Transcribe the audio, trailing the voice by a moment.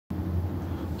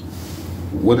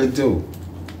What it do?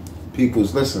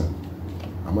 Peoples, listen.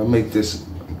 I'm gonna make this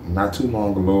not too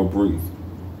long, a little brief.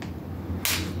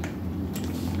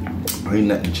 Ain't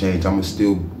nothing changed. I'm gonna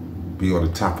still be on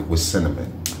the topic with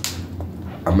sentiment.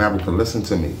 America, listen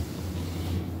to me.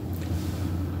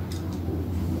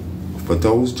 For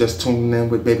those just tuning in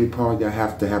with Baby Paul, y'all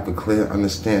have to have a clear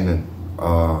understanding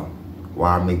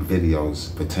why I make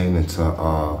videos pertaining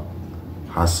to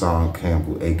Hassan,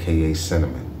 Campbell, aka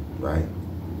Cinnamon, right?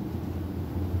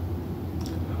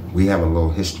 We have a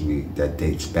little history that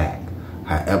dates back.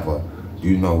 However,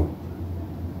 you know,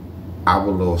 our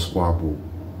little squabble,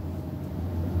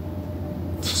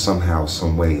 somehow,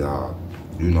 some way,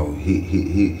 you know,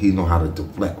 he know how to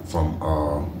deflect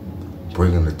from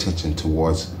bringing attention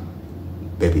towards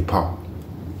Baby Paul.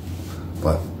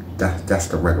 But that's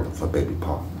the regular for Baby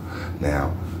Paul.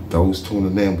 Now, those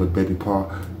tuning in with Baby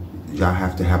Paul, y'all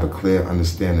have to have a clear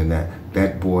understanding that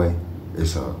that boy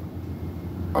is a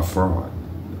fraud,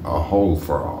 a whole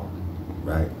fraud,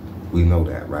 right? We know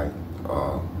that, right?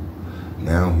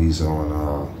 Now he's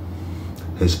on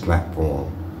his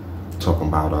platform talking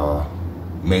about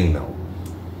Maino.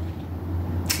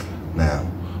 Now,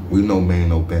 we know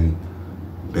Maino been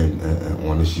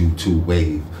on this YouTube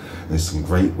wave in some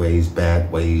great ways,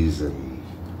 bad ways, and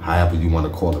however you want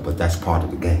to call it, but that's part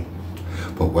of the game.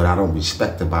 But what I don't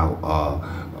respect about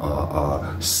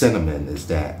Cinnamon is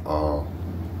that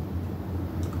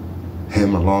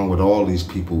him, along with all these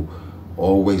people,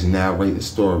 always narrate the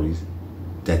stories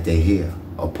that they hear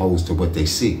opposed to what they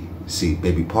see. See,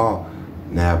 Baby Paul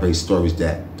narrates stories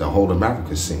that the whole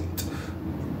America seen.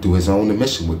 Through his own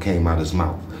admission, what came out his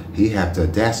mouth. He had the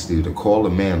audacity to call a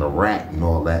man a rat and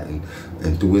all that, and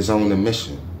through his own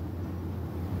admission,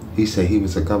 he said he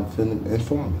was a government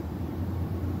informant.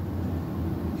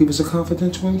 He was a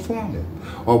confidential informant,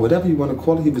 or whatever you want to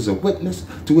call it. He was a witness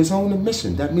to his own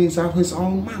admission. That means out his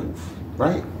own mouth,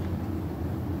 right?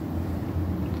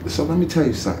 So let me tell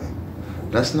you something.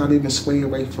 Let's not even sway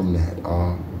away from that.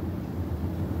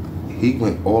 He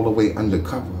went all the way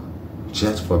undercover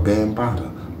just for Bambaataa.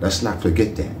 Let's not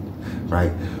forget that,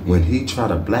 right? When he tried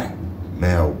to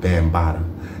blackmail Bambaataa,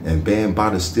 and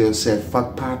Bambaataa still said,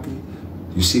 fuck Poppy,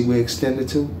 you see where it extended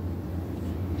to?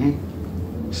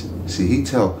 See, he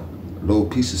tell little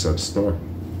pieces of the story,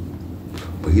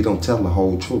 but he don't tell the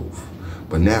whole truth.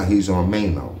 But now he's on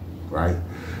Maino, right?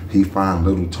 He find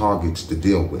little targets to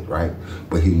deal with, right?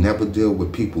 But he never deal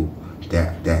with people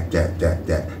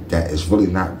that is really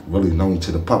not really known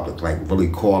to the public, like really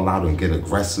call out and get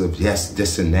aggressive, yes,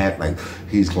 this and that, like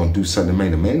he's gonna do something to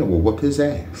Maino. Maino will whoop his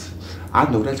ass. I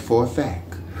know that for a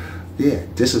fact. Yeah,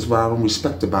 this is what I don't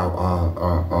respect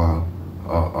about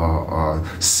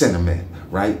Cinnamon,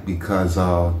 right? Because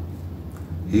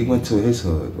he went to his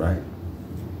hood, right?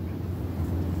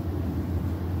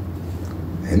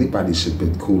 Anybody should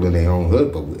be cool in their own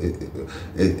hood, but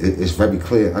it's very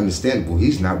clear and understandable.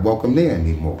 He's not welcome there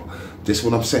anymore. This is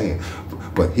what I'm saying.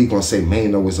 But he gonna say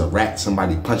Maino is a rat,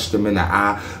 somebody punched him in the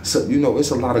eye. So, you know,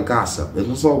 it's a lot of gossip.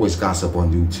 There's always gossip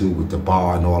on YouTube with the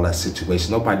bar and all that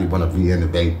situation. Nobody wanna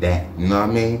re-innovate that, you know what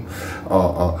I mean?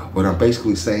 What I'm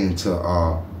basically saying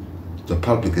to the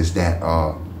public is that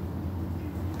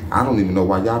I don't even know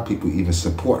why y'all people even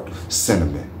support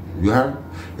Cinnamon. You heard?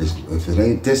 If it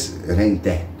ain't this, it ain't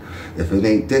that. If it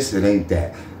ain't this, it ain't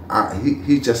that.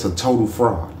 He's just a total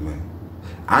fraud, man.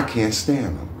 I can't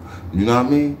stand him. You know what I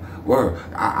mean? Word.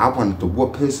 I wanted to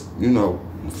whoop his, you know,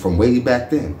 from way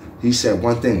back then. He said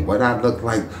one thing, what I look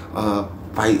like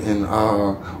fighting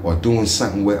or doing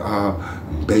something with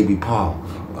Baby Paul.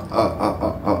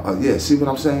 Yeah, see what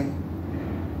I'm saying?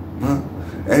 Huh?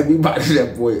 Everybody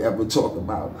that boy ever talk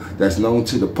about that's known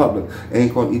to the public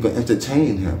ain't gonna even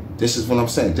entertain him. This is what I'm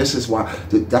saying. This is why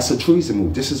that's a treason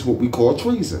move. This is what we call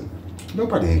treason.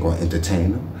 Nobody ain't gonna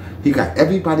entertain him. He got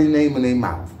everybody's name in their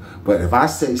mouth. But if I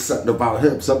say something about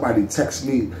him, somebody text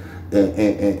me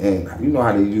and you know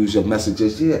how they use your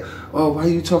messages. Yeah. Oh, why are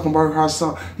you talking about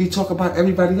Hassan? He talk about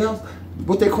everybody else.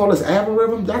 What they call his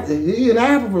algorithm. He an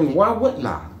algorithm. Why wouldn't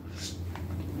I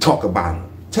talk about him?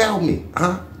 Tell me,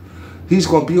 huh? He's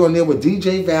going to be on there with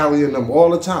DJ Valley and them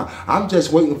all the time. I'm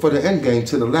just waiting for the end game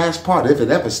to the last part, if it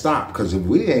ever stopped. Because if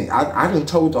we ain't, I done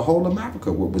told the whole America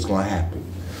what was going to happen.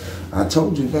 I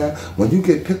told you, man, when you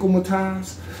get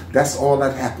picklematized, that's all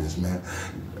that happens, man.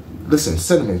 Listen,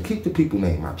 Cinnamon, keep the people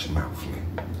name out your mouth, man.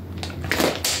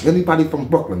 Anybody from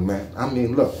Brooklyn, man. I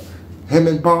mean, look, him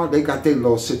and Bar, they got their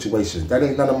little situations. That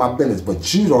ain't none of my business.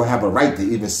 But you don't have a right to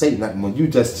even say nothing when you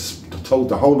just told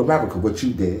the whole America what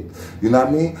you did. You know what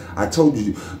I mean? I told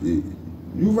you,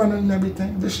 you running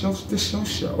everything. This your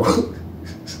show.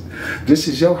 This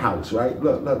is your house, right?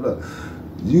 Look.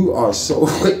 You are so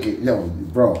wicked, yo,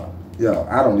 bro. Yo,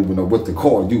 I don't even know what to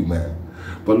call you, man.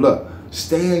 But look,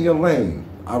 stay in your lane,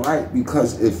 all right?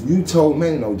 Because if you told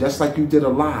Maino, just like you did a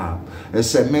live, and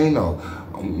said, Maino,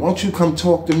 won't you come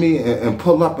talk to me and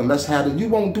pull up and let's have it? You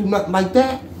won't do nothing like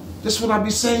that. This what I be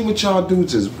saying with y'all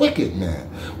dudes is wicked, man.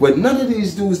 With none of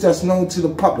these dudes that's known to the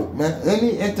public, man.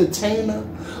 Any entertainer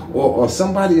or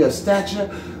somebody of stature,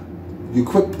 you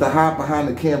quick to hide behind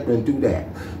the camera and do that.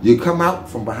 You come out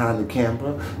from behind the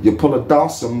camera, you pull a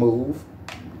Dawson move,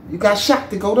 you got shot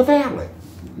to go to Valley.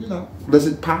 You know,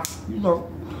 lizard pop, you know.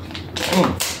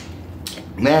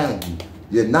 Now,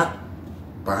 you're not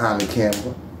behind the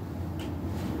camera.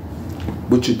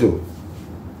 What you do?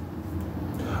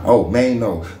 Oh,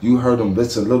 Maino, you heard him,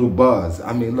 it's a little buzz.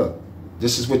 I mean, look,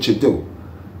 this is what you do.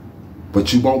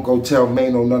 But you won't go tell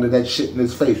Maino none of that shit in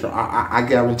his face. I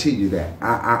guarantee you that.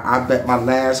 I bet my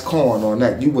last coin on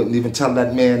that. You wouldn't even tell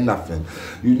that man nothing.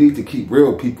 You need to keep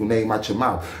real people name out your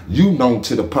mouth. You known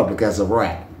to the public as a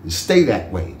rat. Stay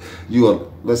that way.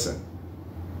 Listen,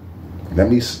 let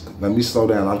me slow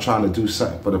down. I'm trying to do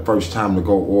something for the first time to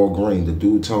go all green. The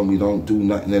dude told me don't do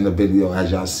nothing in the video.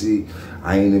 As y'all see,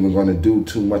 I ain't even going to do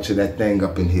too much of that thing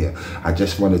up in here. I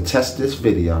just want to test this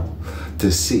video to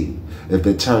see if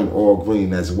it turned all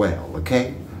green as well,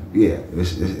 okay? Yeah,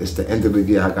 it's the end of the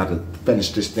year. I got to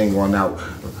finish this thing on out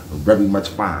very much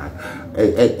fine.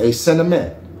 Hey,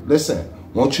 Sentiment, listen,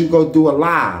 won't you go do a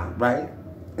live, right?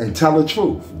 And tell the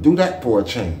truth. Do that for a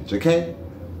change, okay?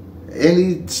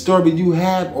 Any story you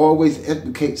have always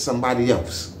implicates somebody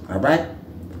else, all right?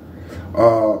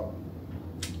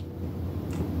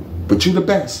 But you the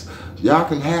best. Y'all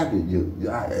can have it.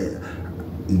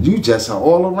 You just are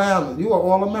all around. You are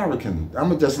all American. I'm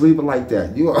gonna just leave it like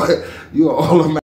that. You are all American.